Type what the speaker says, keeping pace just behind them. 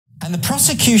And the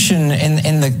prosecution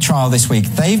in the trial this week,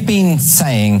 they've been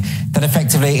saying that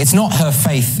effectively it's not her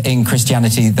faith in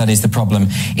Christianity that is the problem.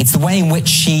 It's the way in which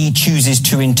she chooses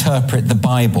to interpret the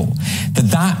Bible,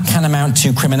 that can amount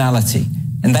to criminality.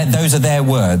 And those are their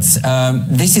words.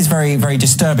 This is very, very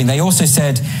disturbing. They also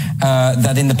said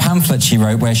that in the pamphlet she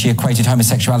wrote, where she equated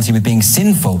homosexuality with being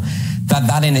sinful,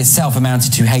 that in itself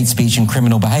amounted to hate speech and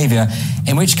criminal behavior,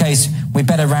 in which case we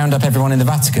better round up everyone in the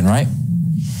Vatican, right?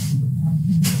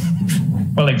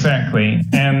 Well, exactly.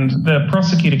 And the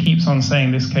prosecutor keeps on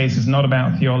saying this case is not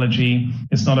about theology,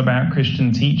 it's not about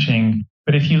Christian teaching.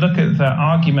 But if you look at the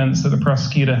arguments that the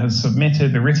prosecutor has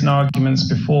submitted, the written arguments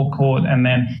before court, and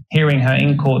then hearing her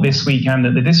in court this week and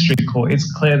at the district court, it's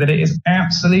clear that it is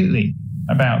absolutely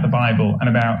about the Bible and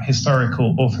about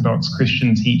historical Orthodox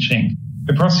Christian teaching.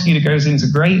 The prosecutor goes into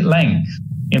great length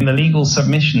in the legal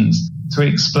submissions to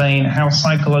explain how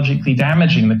psychologically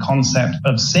damaging the concept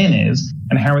of sin is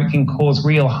and how it can cause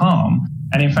real harm.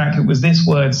 And in fact, it was this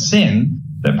word sin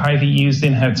that Päivi used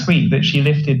in her tweet that she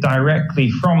lifted directly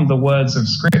from the words of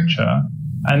Scripture.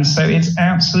 And so it's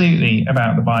absolutely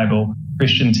about the Bible,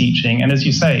 Christian teaching. And as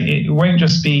you say, it won't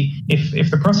just be,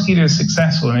 if the prosecutor is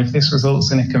successful and if this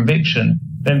results in a conviction,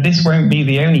 then this won't be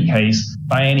the only case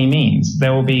by any means.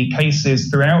 There will be cases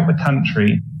throughout the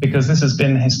country because this has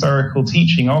been the historical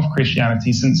teaching of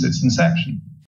Christianity since its inception.